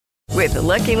With the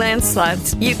Lucky Land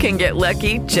Slots, you can get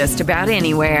lucky just about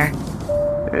anywhere.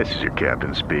 This is your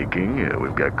captain speaking.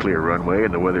 We've got clear runway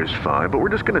and the weather's fine, but we're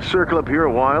just going to circle up here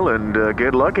a while and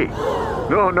get lucky.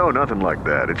 No, nothing like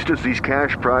that. It's just these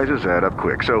cash prizes add up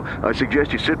quick. So I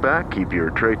suggest you sit back, keep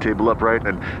your tray table upright,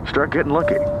 and start getting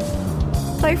lucky.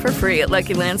 Play for free at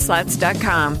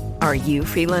LuckyLandSlots.com. Are you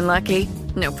feeling lucky?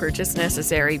 No purchase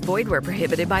necessary. Void where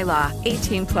prohibited by law.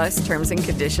 18 plus terms and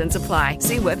conditions apply.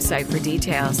 See website for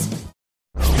details.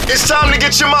 It's time to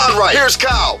get your mind right. Here's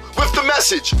Kyle with the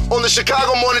message on the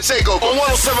Chicago Morning Takeover on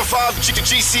 107.5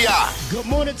 GCI. Good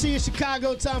morning to you,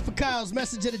 Chicago. Time for Kyle's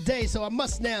message of the day. So I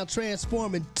must now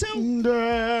transform into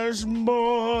There's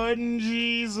more than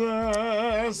Jesus.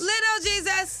 Little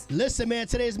Jesus. Listen, man,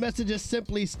 today's message is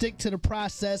simply stick to the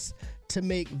process to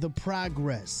make the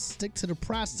progress. Stick to the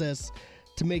process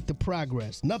to make the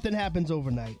progress. Nothing happens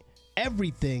overnight.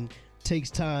 Everything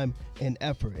takes time and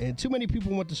effort. And too many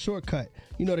people want the shortcut.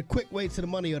 You know, the quick way to the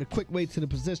money or the quick way to the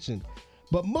position.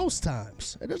 But most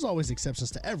times, and there's always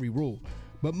exceptions to every rule,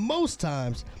 but most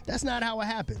times, that's not how it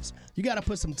happens. You got to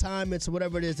put some time into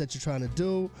whatever it is that you're trying to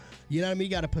do. You know what I mean?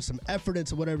 You got to put some effort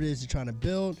into whatever it is you're trying to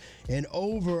build. And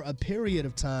over a period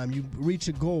of time, you reach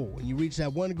a goal. And you reach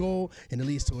that one goal, and it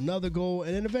leads to another goal.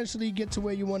 And then eventually you get to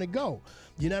where you want to go.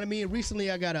 You know what I mean?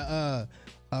 Recently, I got a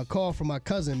call from my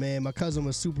cousin, man. My cousin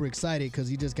was super excited because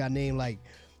he just got named like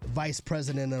vice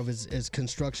president of his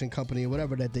construction company or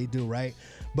whatever that they do, right?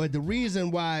 But the reason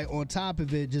why, on top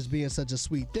of it just being such a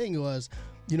sweet thing, was,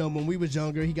 you know, when we was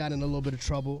younger, he got in a little bit of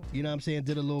trouble, you know what I'm saying,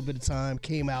 did a little bit of time,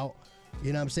 came out,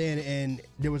 you know what I'm saying, and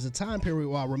there was a time period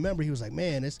where I remember he was like,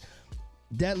 man,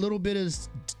 that little bit of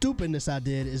stupidness I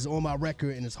did is on my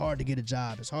record, and it's hard to get a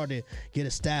job, it's hard to get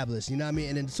established, you know what I mean,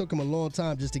 and it took him a long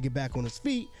time just to get back on his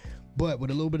feet. But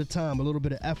with a little bit of time, a little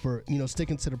bit of effort, you know,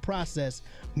 sticking to the process,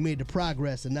 he made the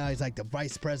progress, and now he's like the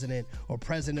vice president or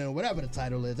president or whatever the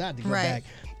title is. I had to go back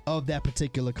of that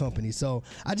particular company. So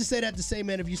I just say that to say,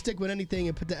 man, if you stick with anything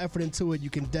and put the effort into it, you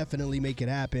can definitely make it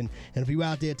happen. And if you're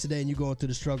out there today and you're going through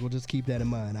the struggle, just keep that in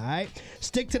mind, all right?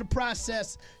 Stick to the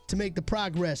process to make the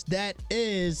progress. That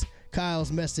is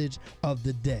Kyle's message of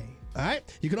the day. All right.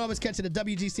 You can always catch it at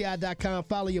WGCI.com.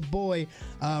 Follow your boy,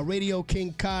 Radio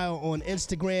King Kyle, on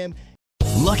Instagram.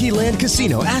 Lucky Land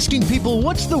Casino, asking people,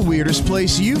 what's the weirdest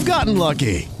place you've gotten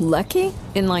lucky? Lucky?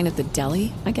 In line at the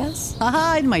deli, I guess?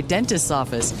 Aha, in my dentist's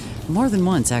office. More than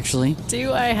once, actually.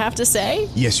 Do I have to say?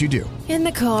 Yes, you do. In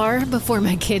the car before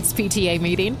my kids' PTA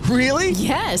meeting. Really?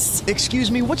 Yes. Excuse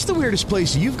me, what's the weirdest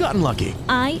place you've gotten lucky?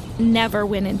 I never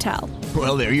win and tell.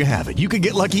 Well, there you have it. You can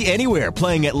get lucky anywhere,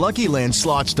 playing at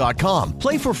LuckyLandSlots.com.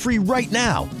 Play for free right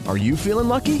now. Are you feeling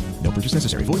lucky? No purchase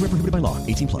necessary. Void where prohibited by law.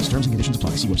 18 plus. Terms and conditions apply.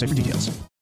 See website for details.